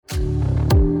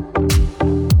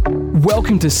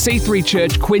Welcome to C3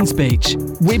 Church, Queens Beach.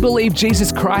 We believe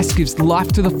Jesus Christ gives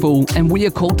life to the full, and we are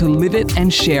called to live it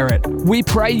and share it. We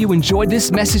pray you enjoyed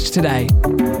this message today.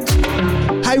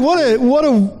 Hey, what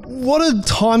a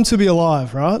time to be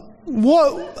alive, right?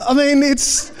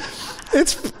 It's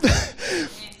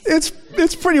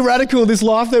pretty radical, this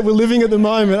life that we're living at the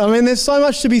moment. I mean, there's so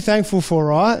much to be thankful for,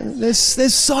 right?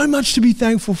 There's so much to be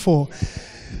thankful for.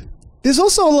 There's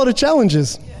also a lot of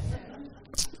challenges.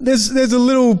 There's a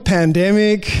little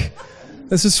pandemic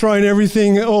that's just thrown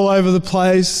everything all over the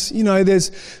place. You know,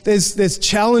 there's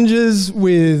challenges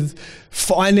with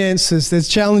finances. There's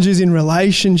challenges in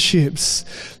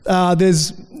relationships.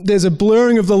 There's a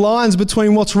blurring of the lines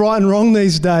between what's right and wrong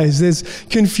these days. There's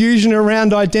confusion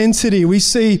around identity. We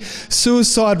see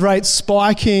suicide rates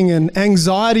spiking and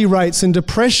anxiety rates and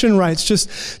depression rates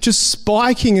just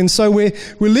spiking. And so we're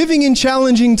living in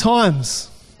challenging times.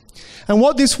 And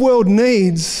what this world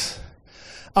needs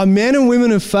are men and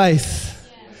women of faith.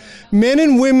 Men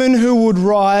and women who would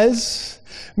rise.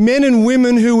 Men and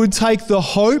women who would take the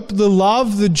hope, the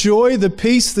love, the joy, the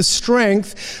peace, the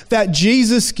strength that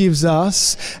Jesus gives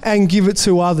us and give it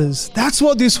to others. That's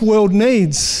what this world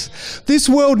needs. This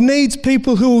world needs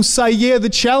people who will say, yeah, the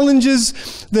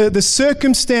challenges, the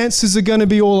circumstances are going to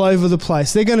be all over the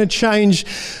place. They're going to change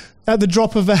at the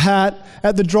drop of a hat,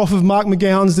 at the drop of Mark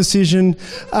McGowan's decision.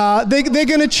 They're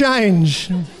going to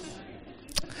change.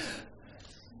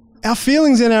 Our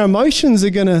feelings and our emotions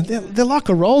are they're like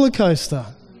a roller coaster.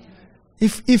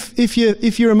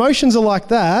 If your emotions are like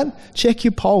that, check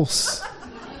your pulse.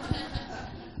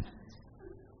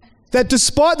 That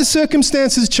despite the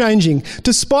circumstances changing,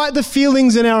 despite the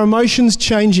feelings and our emotions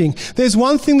changing, there's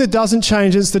one thing that doesn't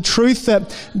change. It's the truth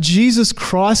that Jesus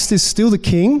Christ is still the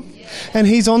King. And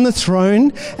He's on the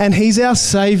throne, and He's our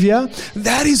Saviour.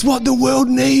 That is what the world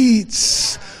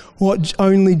needs. What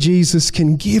only Jesus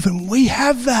can give, and we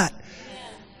have that.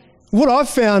 What I've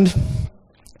found,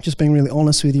 just being really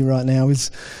honest with you right now,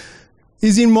 is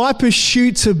in my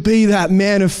pursuit to be that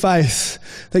man of faith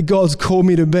that God's called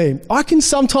me to be. I can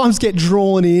sometimes get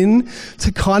drawn in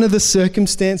to kind of the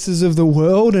circumstances of the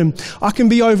world, and I can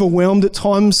be overwhelmed at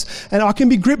times, and I can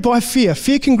be gripped by fear.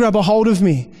 Fear can grab a hold of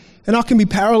me. And I can be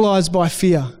paralyzed by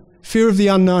fear of the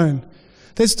unknown.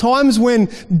 There's times when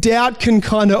doubt can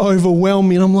kind of overwhelm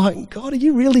me, and I'm like, God, are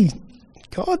you really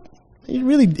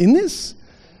in this?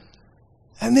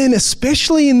 And then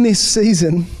especially in this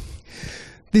season,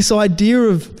 this idea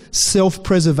of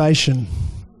self-preservation,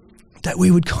 that we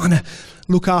would kind of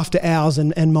look after ours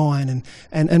and mine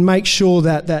and make sure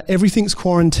that everything's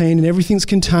quarantined and everything's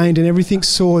contained and everything's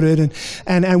sorted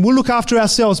and we'll look after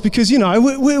ourselves because, you know,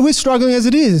 we're struggling as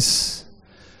it is.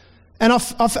 And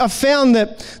I've found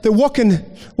that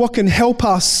what can help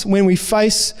us when we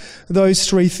face those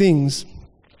three things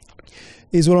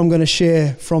is what I'm going to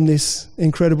share from this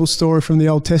incredible story from the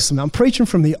Old Testament. I'm preaching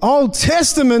from the Old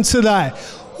Testament today.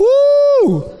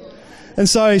 Woo! And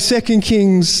so 2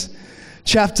 Kings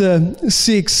chapter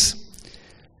 6,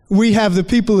 we have the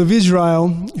people of Israel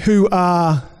who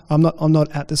are, I'm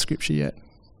not at the scripture yet.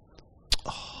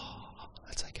 Oh,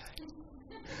 that's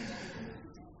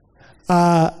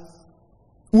okay.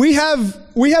 We have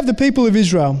the people of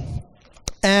Israel,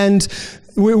 and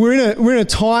we're in a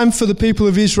time for the people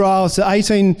of Israel. It's the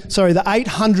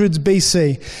 800s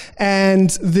BC,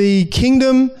 and the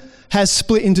kingdom has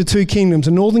split into two kingdoms,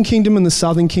 the northern kingdom and the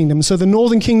southern kingdom. So the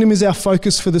northern kingdom is our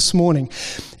focus for this morning.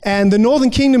 And the northern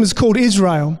kingdom is called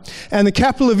Israel, and the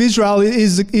capital of Israel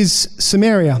is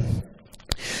Samaria.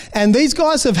 And these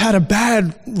guys have had a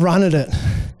bad run at it.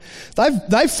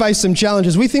 They've faced some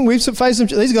challenges. We think we've faced some.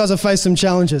 These guys have faced some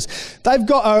challenges. They've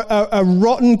got a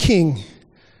rotten king.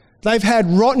 They've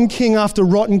had rotten king after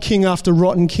rotten king after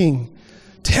rotten king.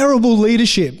 Terrible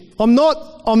leadership. Don't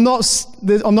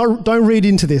read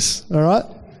into this, all right?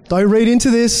 Don't read into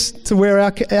this to where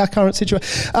our current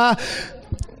situation.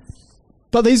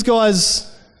 But these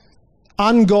guys,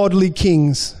 ungodly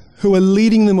kings who are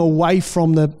leading them away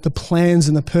from the plans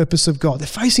and the purpose of God. They're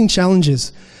facing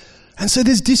challenges. And so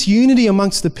there's disunity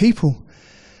amongst the people.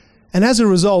 And as a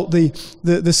result,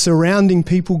 the surrounding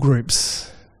people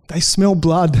groups, they smell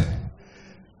blood.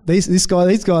 These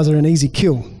guys are an easy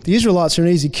kill. The Israelites are an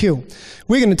easy kill.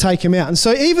 We're going to take them out. And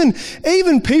so even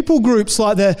people groups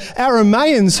like the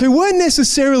Arameans, who weren't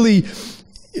necessarily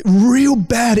real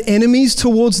bad enemies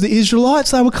towards the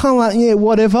Israelites, they were kind of like, yeah,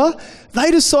 whatever. They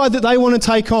decide that they want to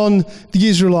take on the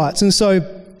Israelites. And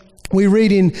so we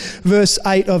read in verse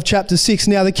 8 of chapter 6,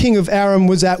 now the king of Aram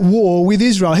was at war with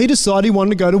Israel. He decided he wanted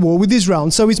to go to war with Israel.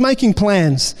 And so he's making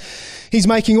plans. He's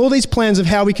making all these plans of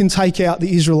how we can take out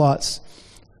the Israelites,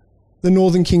 the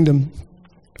northern kingdom.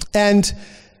 And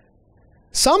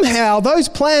somehow those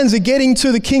plans are getting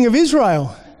to the king of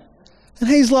Israel. And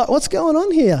he's like, what's going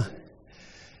on here?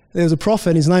 There was a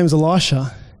prophet, his name was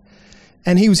Elisha,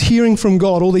 and he was hearing from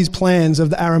God all these plans of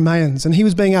the Arameans, and he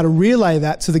was being able to relay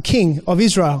that to the king of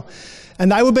Israel.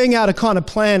 And they were being able to kind of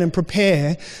plan and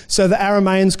prepare so the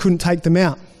Arameans couldn't take them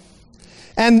out.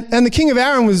 And the king of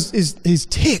Aram he's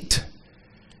ticked.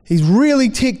 He's really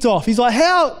ticked off. He's like,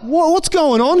 what's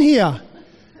going on here?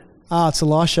 It's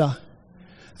Elisha.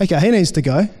 Okay, he needs to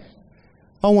go.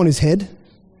 I want his head.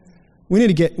 We need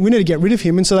to get rid of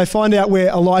him. And so they find out where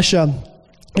Elisha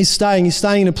is staying. He's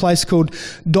staying in a place called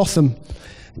Dothan.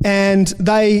 And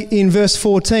they, in verse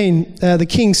 14, the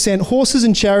king sent horses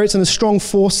and chariots and a strong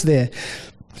force there.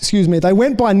 They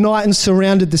went by night and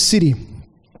surrounded the city.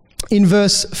 In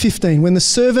verse 15, when the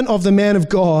servant of the man of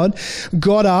God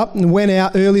got up and went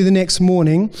out early the next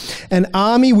morning, an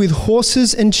army with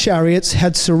horses and chariots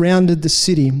had surrounded the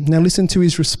city. Now listen to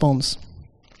his response.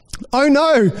 "Oh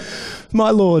no,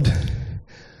 my lord,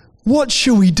 what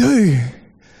shall we do?"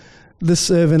 the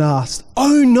servant asked.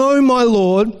 "Oh no, my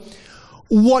lord,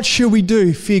 what shall we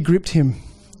do?" Fear gripped him.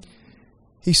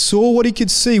 He saw what he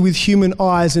could see with human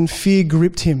eyes, and fear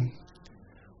gripped him.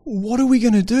 What are we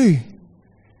going to do?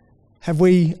 Have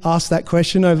we asked that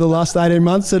question over the last 18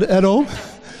 months at all?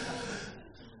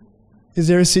 Is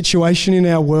there a situation in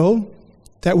our world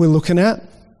that we're looking at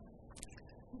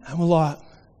and we're like,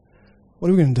 what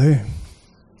are we going to do?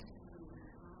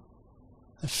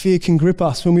 And fear can grip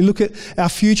us. When we look at our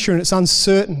future and it's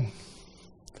uncertain,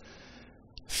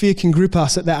 fear can grip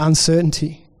us at that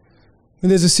uncertainty. When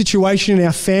there's a situation in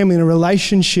our family and a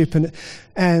relationship and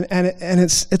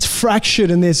it's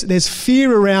fractured and there's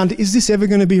fear around, is this ever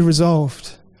going to be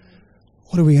resolved?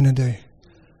 What are we going to do?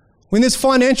 When there's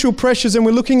financial pressures and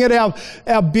we're looking at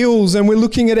our bills and we're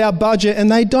looking at our budget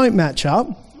and they don't match up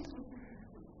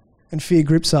and fear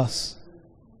grips us,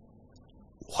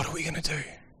 what are we going to do?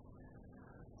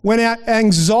 When our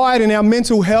anxiety and our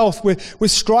mental health, we're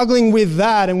struggling with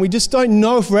that and we just don't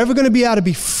know if we're ever going to be able to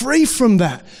be free from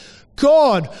that.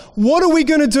 God, what are we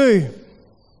going to do?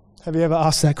 Have you ever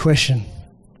asked that question?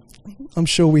 I'm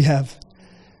sure we have.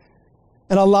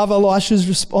 And I love Elisha's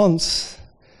response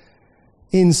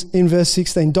in verse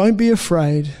 16. "Don't be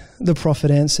afraid," the prophet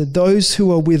answered. "Those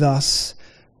who are with us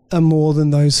are more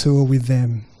than those who are with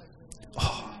them."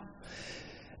 Oh.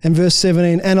 And verse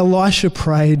 17, and Elisha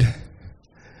prayed.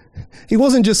 He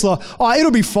wasn't just like,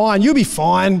 it'll be fine, you'll be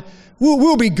fine.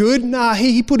 We'll be good. Nah,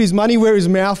 he put his money where his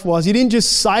mouth was. He didn't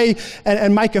just say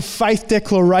and make a faith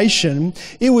declaration.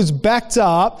 It was backed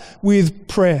up with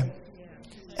prayer.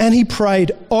 And he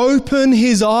prayed, "Open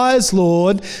his eyes,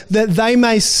 Lord, that they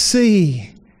may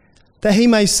see." That he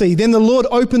may see. Then the Lord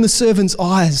opened the servant's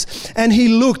eyes, and he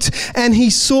looked, and he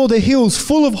saw the hills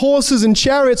full of horses and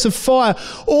chariots of fire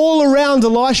all around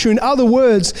Elisha. In other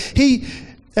words,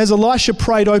 as Elisha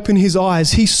prayed, open his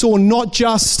eyes, he saw not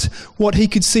just what he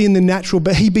could see in the natural,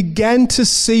 but he began to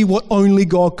see what only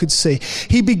God could see.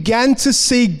 He began to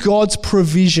see God's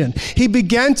provision. He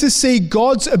began to see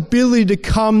God's ability to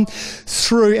come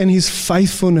through and his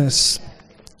faithfulness.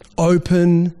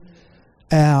 Open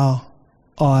our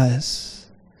eyes.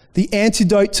 The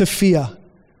antidote to fear.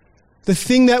 The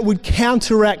thing that would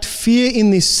counteract fear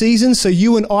in this season so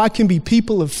you and I can be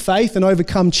people of faith and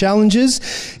overcome challenges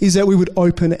is that we would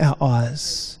open our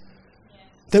eyes.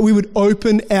 That we would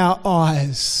open our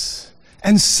eyes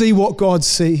and see what God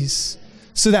sees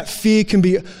so that fear can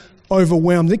be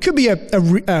overwhelmed. It could be a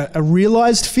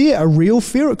realized fear, a real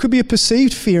fear. It could be a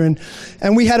perceived fear. And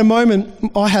I had a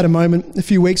moment a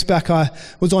few weeks back. I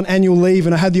was on annual leave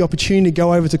and I had the opportunity to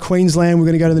go over to Queensland. We're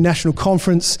going to go to the national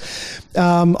conference.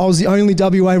 I was the only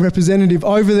WA representative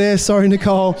over there. Sorry,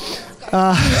 Nicole.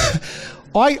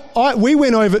 We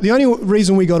went over, the only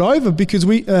reason we got over, because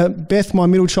Beth, my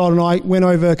middle child, and I went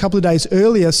over a couple of days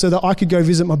earlier so that I could go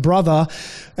visit my brother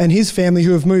and his family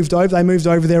who have moved over. They moved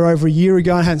over there over a year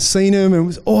ago. I hadn't seen them, and it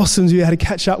was awesome to be able to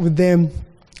catch up with them.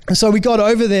 And so we got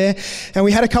over there and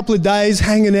we had a couple of days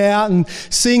hanging out and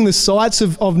seeing the sights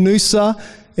of Noosa.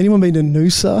 Anyone been to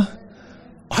Noosa?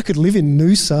 I could live in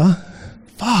Noosa.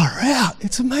 Far out.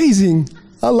 It's amazing.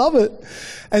 I love it.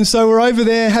 And so we're over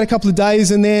there, had a couple of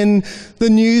days, and then the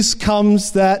news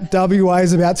comes that WA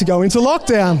is about to go into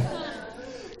lockdown.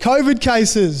 COVID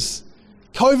cases.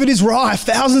 COVID is rife,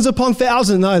 thousands upon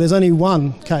thousands. No, there's only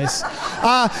one case.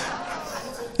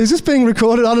 Is this being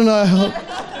recorded? I don't know.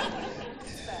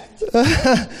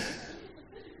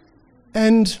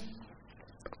 And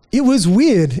it was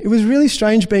weird. It was really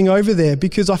strange being over there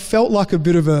because I felt like a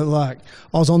bit of I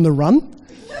was on the run.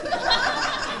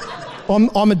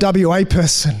 I'm a WA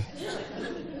person.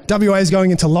 WA is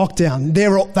going into lockdown.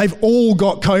 They've all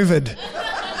got COVID.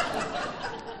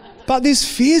 But this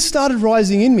fear started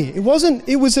rising in me. It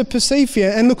was a perceived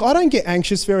fear. And look, I don't get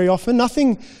anxious very often.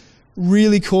 Nothing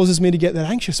really causes me to get that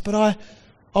anxious, but I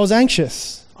was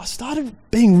anxious. I started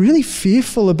being really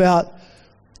fearful about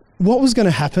what was going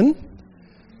to happen.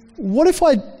 What if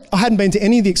I hadn't been to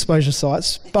any of the exposure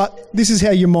sites, but this is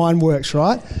how your mind works,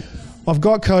 right? I've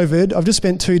got COVID. I've just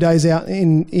spent 2 days out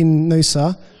in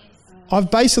Noosa.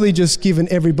 I've basically just given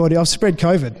everybody, I've spread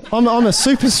COVID. I'm a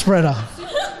super spreader.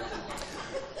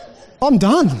 I'm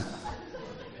done.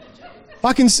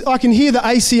 I can hear the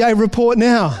ACA report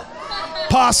now.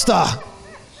 Pastor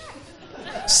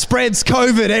spreads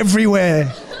COVID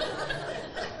everywhere.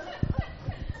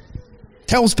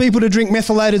 Tells people to drink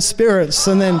methylated spirits,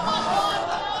 and then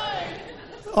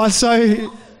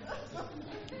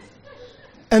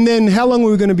and then how long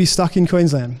were we going to be stuck in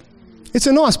Queensland? It's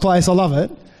a nice place, I love it,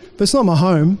 but it's not my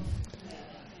home.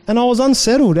 And I was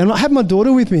unsettled, and I had my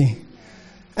daughter with me.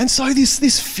 And so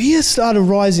this fear started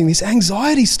rising, this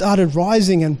anxiety started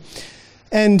rising,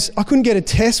 and I couldn't get a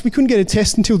test. We couldn't get a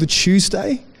test until the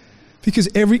Tuesday, because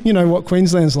you know what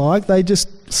Queensland's like, they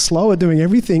just slow at doing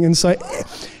everything. And so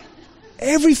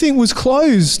everything was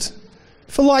closed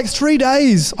for like 3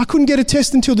 days. I couldn't get a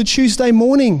test until the Tuesday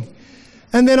morning.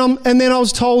 And then I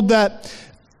was told that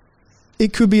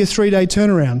it could be a 3-day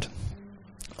turnaround.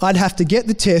 I'd have to get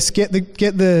the test,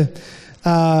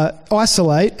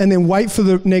 isolate, and then wait for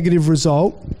the negative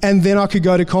result, and then I could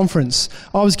go to conference.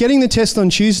 I was getting the test on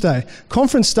Tuesday.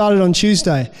 Conference started on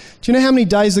Tuesday. Do you know how many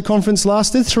days the conference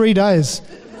lasted? 3 days.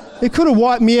 It could have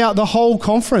wiped me out the whole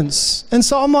conference. And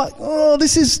so I'm like, oh,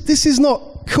 this is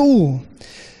not cool.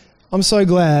 I'm so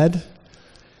glad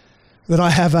that I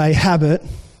have a habit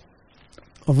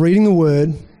of reading the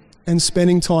Word and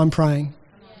spending time praying.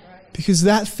 Because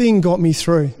that thing got me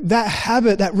through. That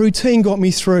habit, that routine got me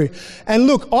through. And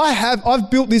look, I've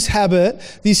built this habit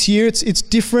this year. It's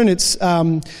different.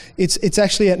 It's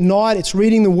actually at night. It's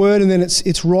reading the Word, and then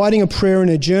it's writing a prayer in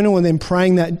a journal, and then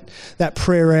praying that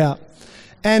prayer out.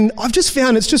 And I've just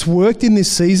found it's just worked in this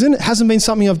season. It hasn't been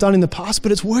something I've done in the past,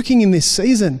 but it's working in this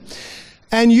season.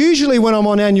 And usually when I'm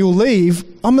on annual leave,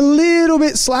 I'm a little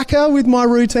bit slacker with my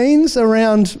routines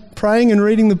around praying and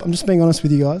reading I'm just being honest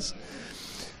with you guys.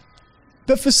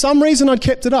 But for some reason, I'd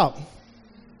kept it up.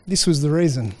 This was the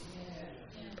reason.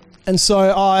 And so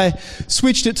I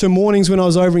switched it to mornings when I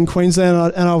was over in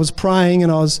Queensland, and I was praying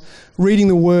and I was reading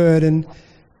the Word. And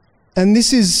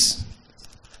this is,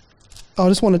 I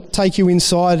just want to take you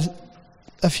inside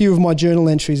a few of my journal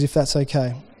entries, if that's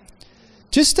okay.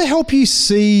 Just to help you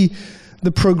see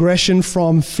the progression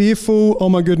from fearful, oh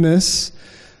my goodness,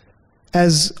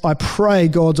 as I pray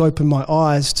God's opened my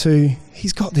eyes, to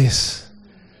He's got this.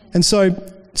 And so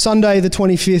Sunday the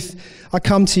 25th, I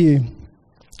come to you.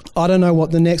 I don't know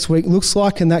what the next week looks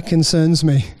like, and that concerns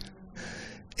me.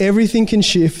 Everything can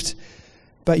shift,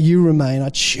 but you remain. I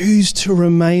choose to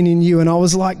remain in you. And I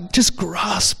was like just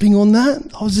grasping on that.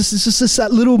 It's just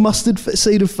that little mustard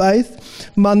seed of faith.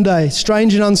 Monday,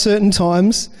 strange and uncertain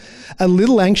times, a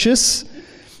little anxious,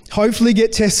 hopefully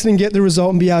get tested and get the result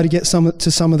and be able to get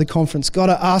to some of the conference. God,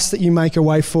 I ask that you make a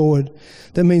way forward.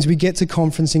 That means we get to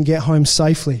conference and get home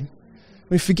safely.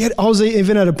 I was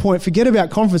even at a point, forget about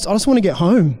conference, I just want to get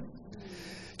home.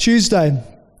 Tuesday,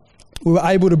 we were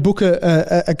able to book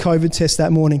a COVID test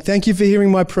that morning. Thank you for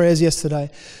hearing my prayers yesterday.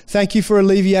 Thank you for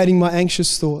alleviating my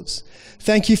anxious thoughts.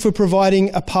 Thank you for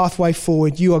providing a pathway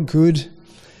forward. You are good.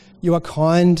 You are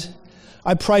kind.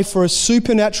 I pray for a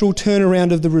supernatural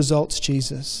turnaround of the results,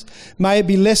 Jesus. May it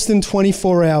be less than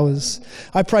 24 hours.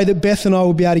 I pray that Beth and I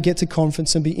will be able to get to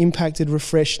conference and be impacted,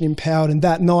 refreshed, and empowered. And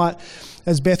that night,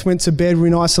 as Beth went to bed, we're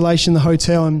in isolation in the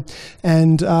hotel,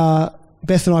 and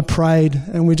Beth and I prayed,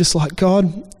 and we're just like,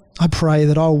 God, I pray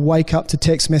that I'll wake up to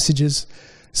text messages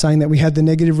saying that we had the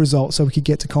negative result so we could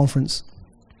get to conference.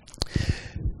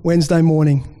 Wednesday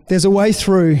morning, there's a way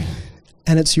through,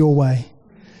 and it's your way.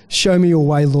 Show me your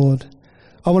way, Lord.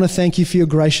 I want to thank you for your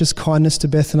gracious kindness to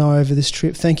Beth and I over this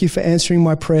trip. Thank you for answering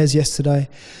my prayers yesterday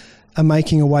and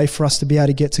making a way for us to be able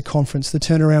to get to conference. The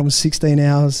turnaround was 16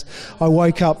 hours. I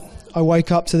woke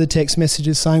up to the text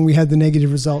messages saying we had the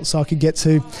negative results so I could get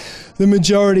to the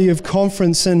majority of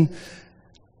conference. And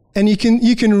you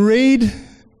can read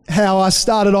how I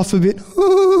started off a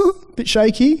bit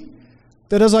shaky,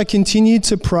 but as I continued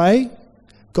to pray,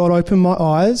 God opened my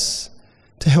eyes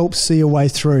to help see a way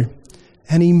through.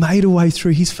 And He made a way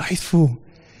through. He's faithful.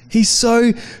 He's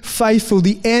so faithful.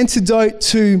 The antidote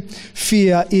to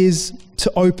fear is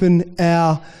to open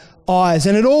our eyes.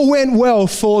 And it all went well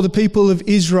for the people of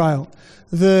Israel.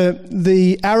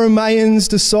 the Arameans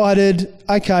decided,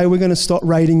 okay, we're going to stop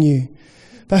raiding you.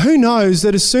 But who knows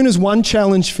that as soon as one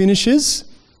challenge finishes,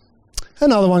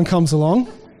 another one comes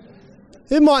along.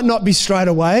 It might not be straight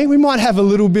away. We might have a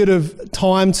little bit of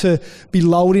time to be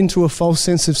lulled into a false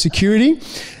sense of security.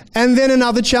 And then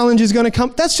another challenge is going to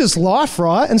come. That's just life,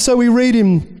 right? And so we read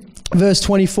in verse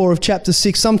 24 of chapter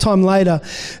 6, sometime later,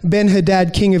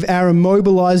 Ben-Hadad, king of Aram,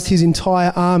 mobilized his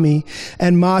entire army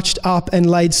and marched up and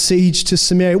laid siege to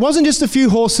Samaria. It wasn't just a few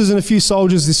horses and a few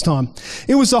soldiers this time.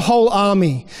 It was the whole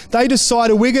army. They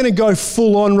decided, we're going to go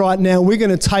full on right now. We're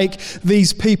going to take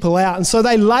these people out. And so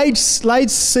they laid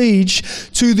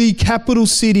siege to the capital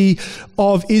city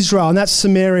of Israel, and that's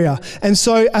Samaria. And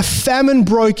so a famine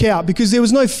broke out because there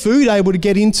was no food able to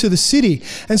get into the city.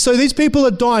 And so these people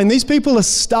are dying. These people are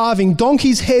starving.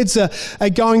 Donkeys' heads are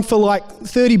going for like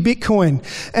 30 Bitcoin.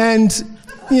 And,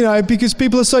 you know, because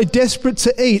people are so desperate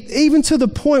to eat, even to the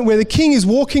point where the king is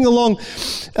walking along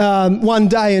one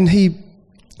day and he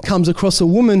comes across a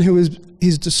woman who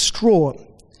is distraught.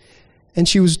 And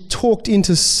she was talked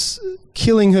into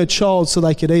killing her child so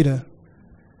they could eat her.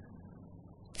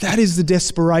 That is the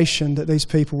desperation that these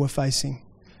people were facing.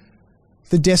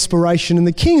 The desperation. And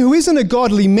the king, who isn't a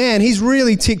godly man, he's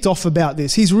really ticked off about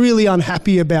this. He's really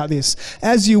unhappy about this,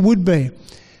 as you would be.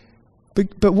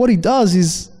 But what he does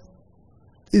is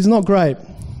not great.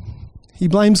 He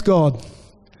blames God.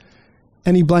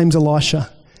 And he blames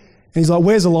Elisha. And he's like,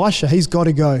 where's Elisha? He's got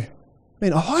to go. I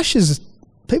mean, Elisha's,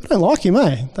 people don't like him,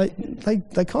 eh?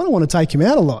 They kind of want to take him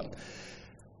out a lot.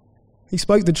 He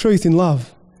spoke the truth in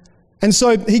love. And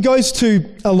so he goes to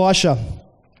Elisha.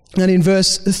 And in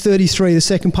verse 33, the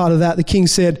second part of that, the king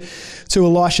said to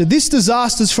Elisha, this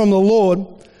disaster is from the Lord.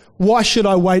 Why should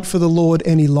I wait for the Lord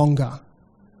any longer?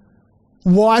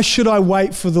 Why should I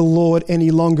wait for the Lord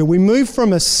any longer? We move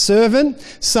from a servant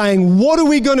saying, what are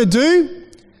we going to do?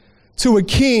 To a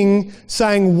king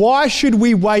saying, why should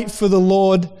we wait for the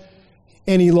Lord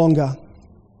any longer?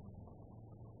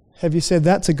 Have you said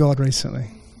that to God recently?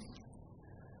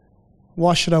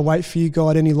 Why should I wait for you,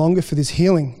 God, any longer for this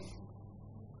healing?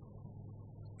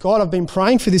 God, I've been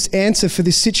praying for this answer, for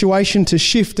this situation to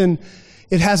shift, and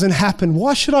it hasn't happened.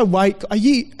 Why should I wait? Are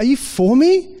you for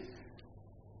me?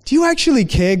 Do you actually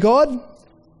care, God?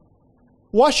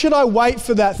 Why should I wait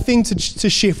for that thing to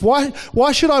shift?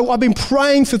 Why should I've been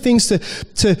praying for things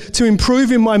to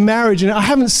improve in my marriage, and I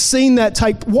haven't seen that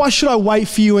take. Why should I wait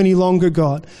for you any longer,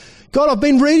 God? God, I've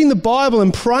been reading the Bible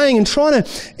and praying and trying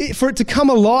for it to come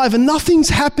alive, and nothing's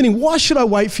happening. Why should I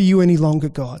wait for you any longer,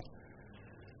 God?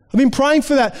 I've been praying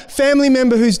for that family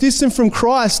member who's distant from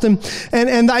Christ, and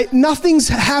nothing's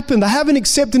happened. They haven't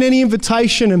accepted any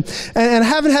invitation and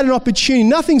haven't had an opportunity.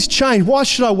 Nothing's changed. Why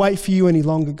should I wait for you any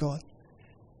longer, God?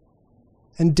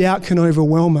 And doubt can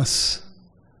overwhelm us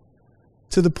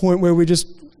to the point where we're just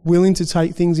willing to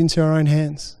take things into our own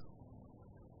hands.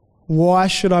 Why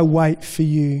should I wait for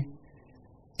you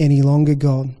any longer,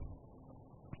 God?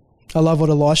 I love what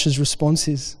Elisha's response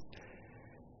is.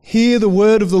 Hear the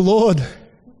word of the Lord.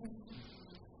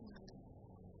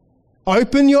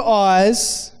 Open your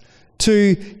eyes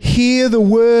to hear the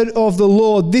word of the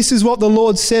Lord. This is what the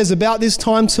Lord says: about this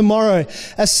time tomorrow,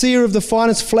 a seah of the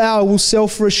finest flour will sell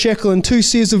for a shekel, and 2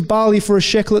 seahs of barley for a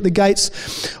shekel at the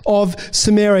gates of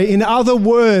Samaria. In other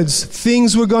words,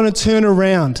 things were going to turn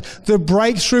around. The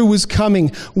breakthrough was coming.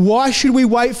 Why should we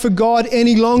wait for God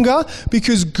any longer?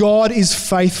 Because God is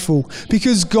faithful.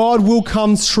 Because God will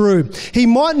come through. He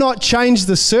might not change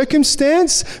the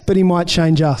circumstance, but He might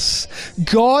change us.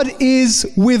 God is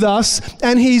with us,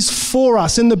 and He's for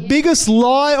us. And the biggest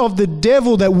lie of the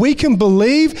devil that we can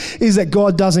believe is that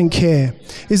God doesn't care,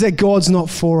 is that God's not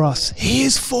for us. He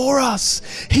is for us.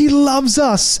 He loves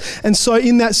us. And so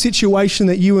in that situation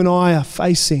that you and I are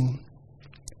facing,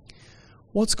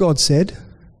 what's God said?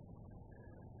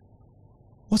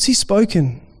 What's He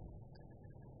spoken?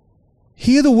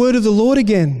 Hear the word of the Lord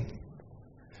again.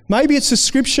 Maybe it's a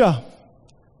scripture.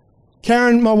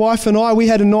 Karen, my wife, and I, we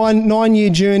had a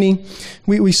nine-year journey.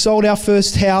 We sold our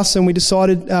first house, and we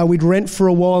decided we'd rent for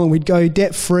a while and we'd go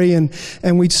debt-free,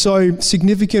 and we'd sow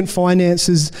significant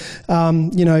finances,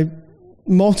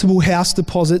 multiple house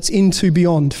deposits into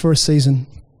Beyond for a season.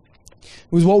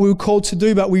 It was what we were called to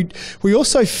do, but we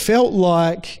also felt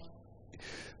like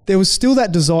there was still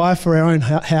that desire for our own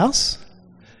house.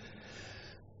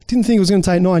 Didn't think it was going to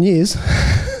take 9 years.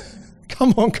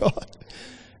 Come on, God.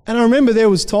 And I remember there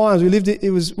was times we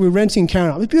were renting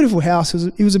Karen. It was a beautiful house.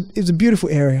 It was a beautiful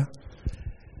area.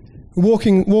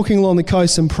 Walking along the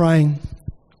coast and praying.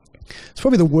 It's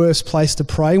probably the worst place to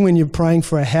pray when you're praying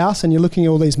for a house and you're looking at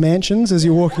all these mansions as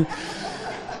you're walking.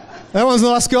 That one's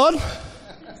nice, God.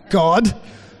 God.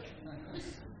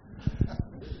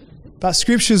 But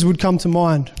scriptures would come to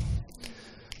mind.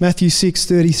 Matthew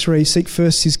 6:33, seek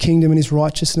first his kingdom and his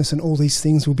righteousness, and all these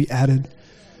things will be added.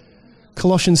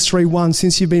 Colossians 3:1,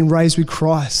 since you've been raised with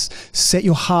Christ, set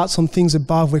your hearts on things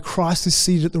above, where Christ is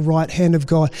seated at the right hand of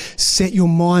God. Set your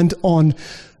mind on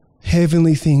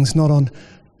heavenly things, not on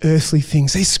earthly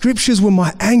things. These scriptures were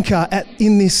my anchor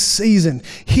in this season.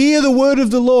 Hear the word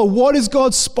of the Lord. What has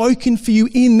God spoken for you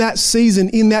in that season,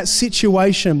 in that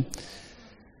situation?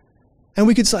 And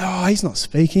we could say, oh, he's not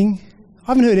speaking.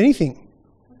 I haven't heard anything.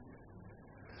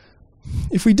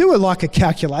 If we do it like a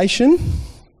calculation,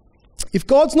 if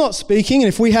God's not speaking and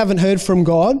if we haven't heard from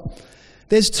God,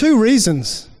 there's two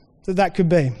reasons that could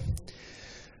be.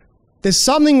 There's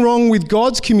something wrong with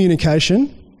God's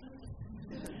communication.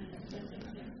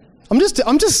 These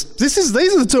are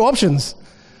the two options.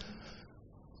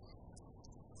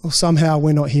 Or somehow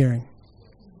we're not hearing.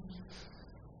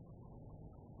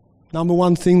 Number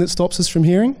one thing that stops us from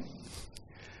hearing?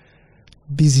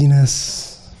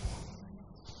 Busyness.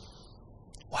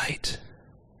 Wait.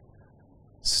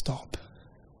 Stop.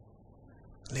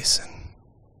 Listen.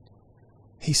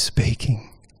 He's speaking.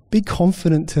 Be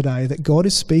confident today that God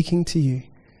is speaking to you.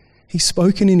 He's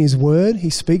spoken in his word. He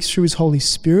speaks through his Holy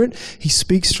Spirit. He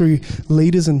speaks through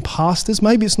leaders and pastors.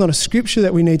 Maybe it's not a scripture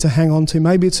that we need to hang on to.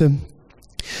 Maybe it's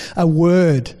a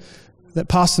word that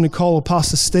Pastor Nicole or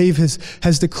Pastor Steve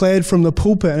has declared from the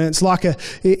pulpit, and it's like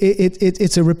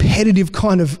it's a repetitive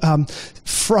kind of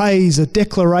phrase, a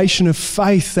declaration of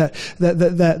faith that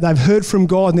they've heard from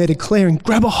God and they're declaring.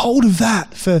 Grab a hold of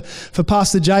that. For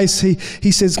Pastor Jace,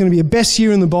 he says it's going to be the best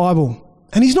year in the Bible.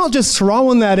 And he's not just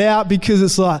throwing that out because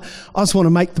it's like, I just want to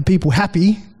make the people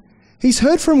happy. He's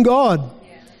heard from God.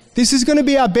 This is going to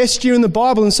be our best year in the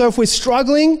Bible. And so if we're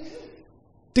struggling,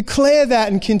 declare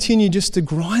that and continue just to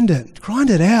grind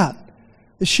it out.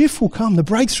 The shift will come, the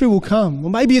breakthrough will come.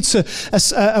 Or maybe it's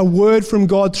a word from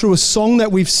God through a song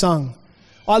that we've sung.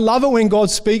 I love it when God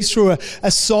speaks through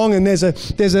a song and there's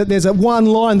a one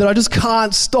line that I just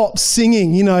can't stop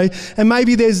singing, you know. And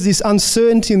maybe there's this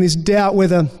uncertainty and this doubt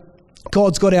whether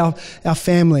God's got our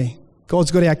family,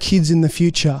 God's got our kids in the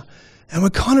future. And we're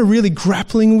kind of really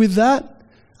grappling with that.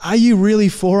 Are you really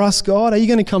for us, God? Are you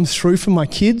going to come through for my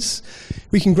kids?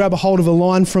 We can grab a hold of a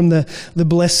line from the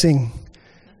blessing.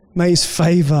 May his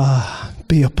favour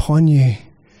be upon you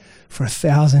for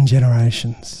 1,000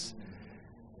 generations.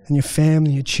 And your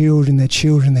family, your children, their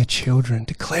children, their children.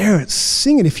 Declare it.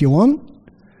 Sing it if you want.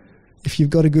 If you've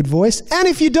got a good voice. And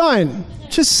if you don't,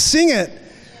 just sing it.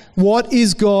 What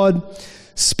is God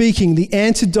speaking? The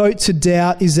antidote to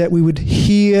doubt is that we would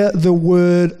hear the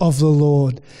word of the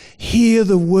Lord. Hear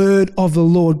the word of the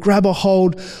Lord. Grab a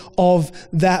hold of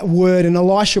that word. And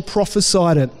Elisha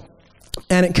prophesied it.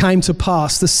 And it came to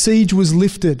pass. The siege was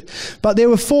lifted. But there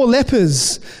were 4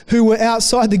 lepers who were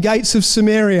outside the gates of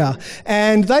Samaria.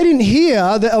 And they didn't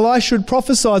hear that Elisha had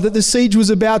prophesied that the siege was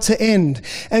about to end.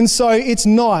 And so it's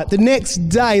night. The next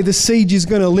day, the siege is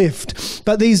going to lift.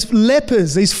 But these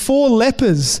lepers, these 4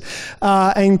 lepers,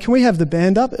 and can we have the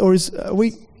band up? Or are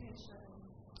we?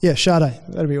 Yeah, Sade.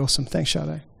 That'd be awesome. Thanks,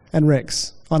 Sade. And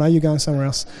Rex. I know you're going somewhere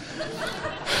else.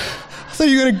 I thought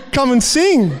you were going to come and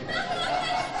sing.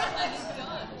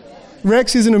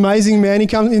 Rex is an amazing man. He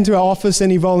comes into our office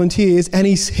and he volunteers and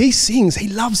he sings. He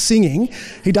loves singing.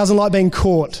 He doesn't like being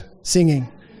caught singing.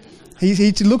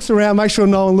 He looks around, makes sure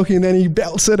no one looking, and then he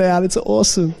belts it out. It's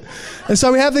awesome. And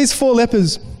so we have these 4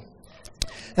 lepers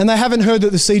and they haven't heard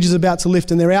that the siege is about to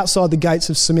lift and they're outside the gates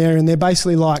of Samaria and they're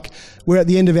basically like, we're at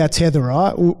the end of our tether,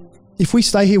 right? If we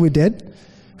stay here, we're dead.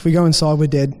 If we go inside, we're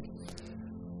dead.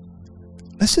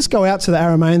 Let's just go out to the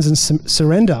Arameans and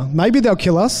surrender. Maybe they'll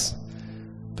kill us.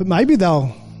 But maybe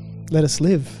they'll let us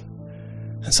live.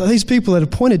 And so these people at a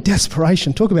point of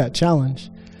desperation, talk about challenge,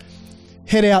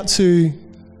 head out to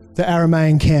the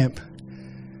Aramean camp.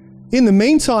 In the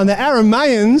meantime, the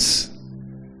Arameans,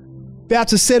 about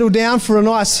to settle down for a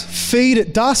nice feed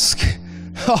at dusk.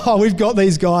 Oh, we've got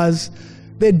these guys.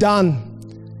 They're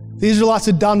done. The Israelites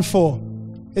are done for.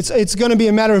 It's going to be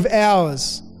a matter of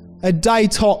hours, a day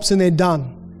tops, and they're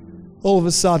done. All of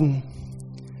a sudden,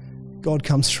 God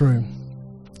comes through.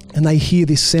 And they hear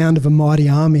this sound of a mighty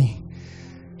army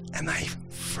and they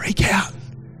freak out.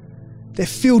 They're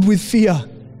filled with fear.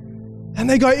 And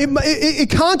they go,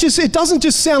 it doesn't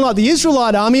just sound like the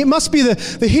Israelite army. It must be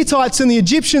the Hittites and the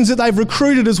Egyptians that they've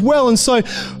recruited as well. And so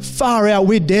far out,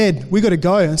 we're dead. We've got to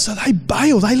go. And so they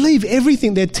bail. They leave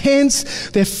everything, their tents,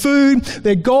 their food,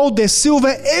 their gold, their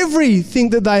silver,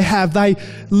 everything that they have, they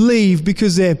leave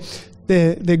because they're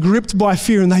gripped by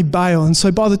fear and they bail. And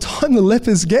so by the time the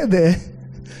lepers get there,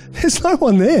 there's no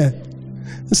one there.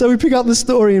 So we pick up the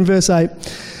story in verse 8.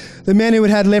 The man who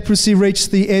had leprosy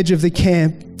reached the edge of the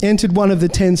camp, entered one of the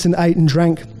tents and ate and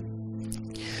drank.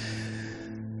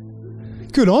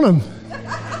 Good on him.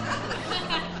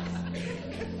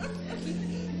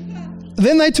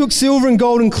 Then they took silver and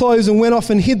gold and clothes and went off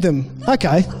and hid them.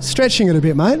 Okay, stretching it a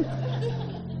bit, mate.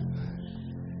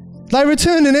 They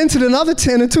returned and entered another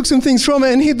tent and took some things from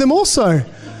it and hid them also.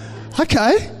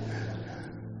 Okay.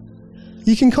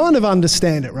 You can kind of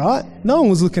understand it, right? No one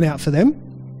was looking out for them.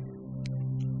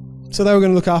 So they were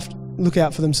going to look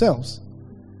out for themselves.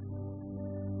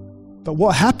 But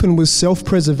what happened was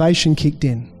self-preservation kicked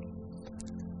in.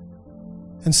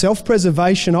 And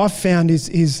self-preservation, I've found,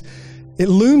 is it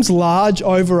looms large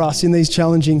over us in these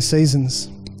challenging seasons.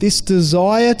 This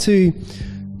desire to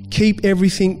keep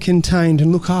everything contained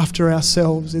and look after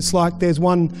ourselves. It's like there's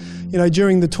one,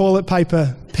 during the toilet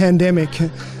paper pandemic,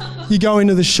 you go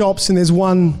into the shops and there's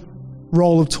one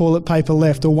roll of toilet paper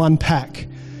left or one pack.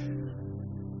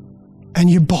 And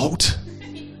you bolt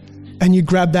and you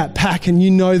grab that pack and you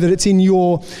know that it's in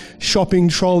your shopping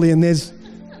trolley and there's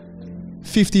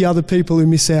 50 other people who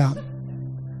miss out.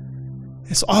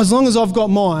 It's, as long as I've got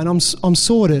mine, I'm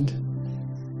sorted.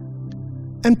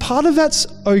 And part of that's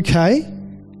okay,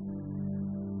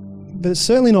 but it's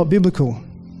certainly not biblical.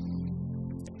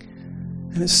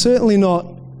 And it's certainly not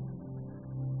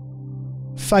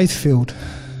faith-filled.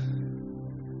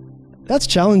 That's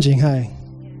challenging, hey?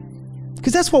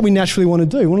 Because that's what we naturally want to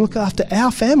do. We want to look after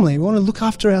our family. We want to look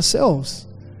after ourselves.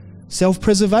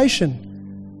 Self-preservation.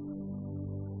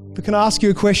 But can I ask you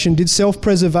a question? Did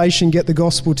self-preservation get the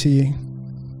gospel to you?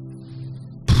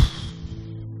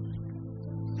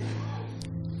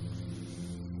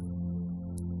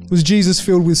 Was Jesus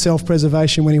filled with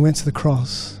self-preservation when he went to the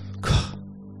cross?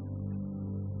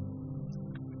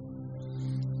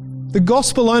 The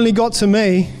gospel only got to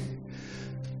me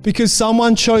because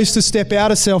someone chose to step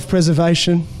out of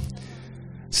self-preservation,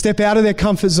 step out of their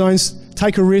comfort zones,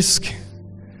 take a risk,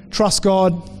 trust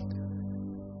God,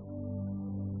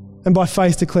 and by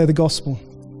faith declare the gospel.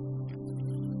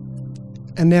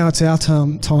 And now it's our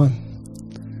time.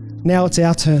 Now it's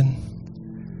our turn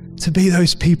to be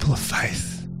those people of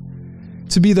faith,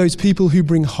 to be those people who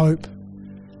bring hope.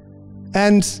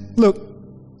 And look,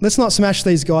 let's not smash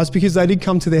these guys because they did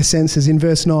come to their senses in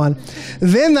verse 9.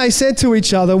 Then they said to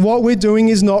each other, what we're doing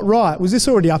is not right. Was this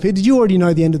already up here? Did you already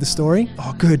know the end of the story?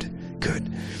 Oh, good.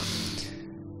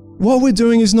 What we're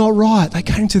doing is not right. They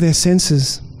came to their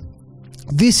senses.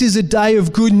 This is a day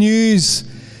of good news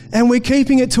and we're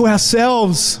keeping it to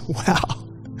ourselves. Wow.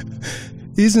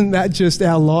 Isn't that just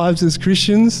our lives as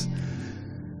Christians?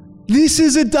 This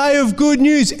is a day of good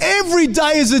news. Every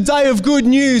day is a day of good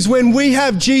news when we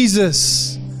have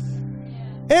Jesus.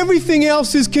 Everything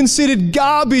else is considered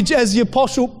garbage, as the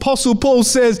Apostle Paul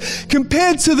says,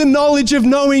 compared to the knowledge of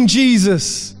knowing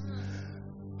Jesus.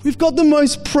 We've got the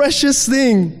most precious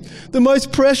thing, the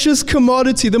most precious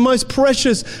commodity, the most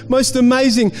precious, most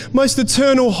amazing, most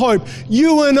eternal hope.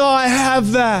 You and I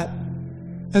have that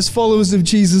as followers of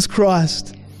Jesus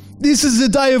Christ. This is a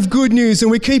day of good news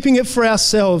and we're keeping it for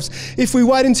ourselves. If we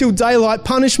wait until daylight,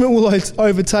 punishment will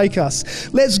overtake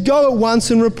us. Let's go at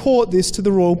once and report this to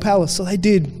the royal palace. So they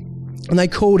did. And they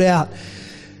called out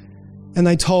and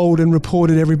they told and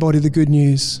reported everybody the good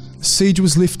news. The siege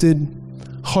was lifted.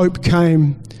 Hope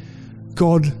came.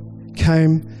 God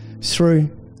came through.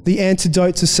 The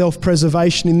antidote to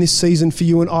self-preservation in this season for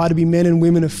you and I to be men and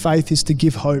women of faith is to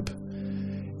give hope.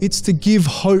 It's to give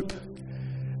hope.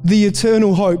 The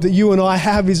eternal hope that you and I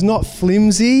have is not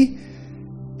flimsy.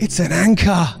 It's an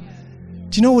anchor.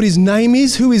 Do you know what his name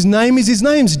is? Who his name is? His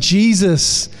name's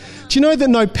Jesus. Do you know that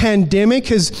no pandemic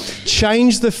has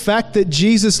changed the fact that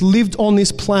Jesus lived on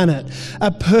this planet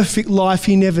a perfect life,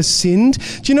 he never sinned?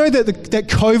 Do you know that that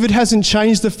COVID hasn't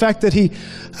changed the fact that he...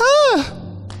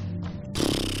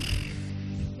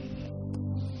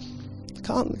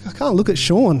 I can't look at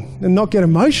Sean and not get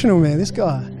emotional, man, this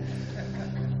guy.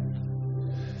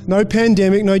 No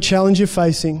pandemic, no challenge you're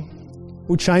facing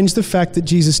will change the fact that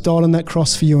Jesus died on that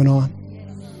cross for you and I.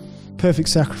 Perfect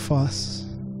sacrifice.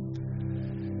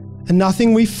 And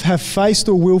nothing we have faced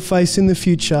or will face in the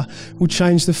future will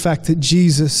change the fact that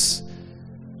Jesus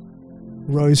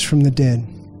rose from the dead.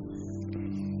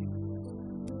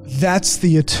 That's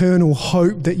the eternal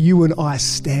hope that you and I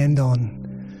stand on.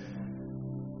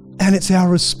 And it's our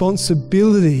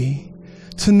responsibility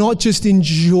to not just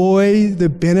enjoy the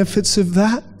benefits of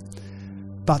that,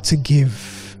 but to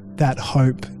give that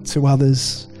hope to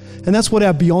others. And that's what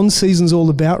our Beyond season's all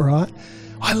about, right?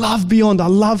 I love Beyond. I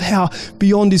love how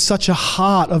Beyond is such a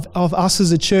heart of us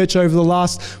as a church over the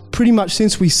last, pretty much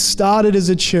since we started as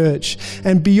a church.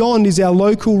 And Beyond is our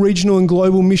local, regional and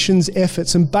global missions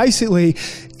efforts. And basically,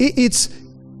 it's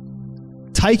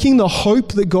taking the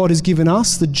hope that God has given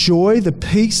us, the joy, the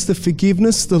peace, the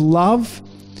forgiveness, the love,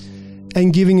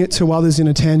 and giving it to others in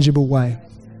a tangible way.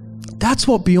 That's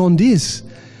what Beyond is.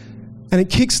 And it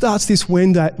kickstarts this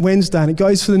Wednesday, and it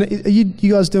goes for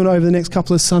you guys doing it over the next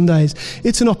couple of Sundays.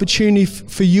 It's an opportunity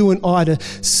for you and I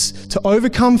to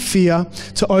overcome fear,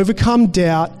 to overcome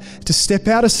doubt, to step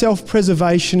out of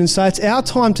self-preservation and say, it's our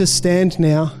time to stand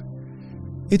now.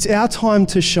 It's our time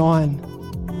to shine.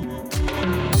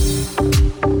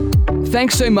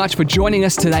 Thanks so much for joining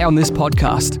us today on this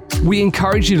podcast. We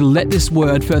encourage you to let this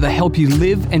word further help you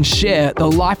live and share the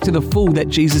life to the full that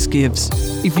Jesus gives.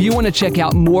 If you want to check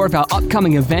out more of our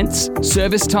upcoming events,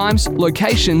 service times,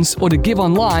 locations, or to give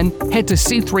online, head to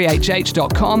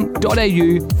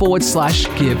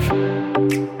c3hh.com.au/give.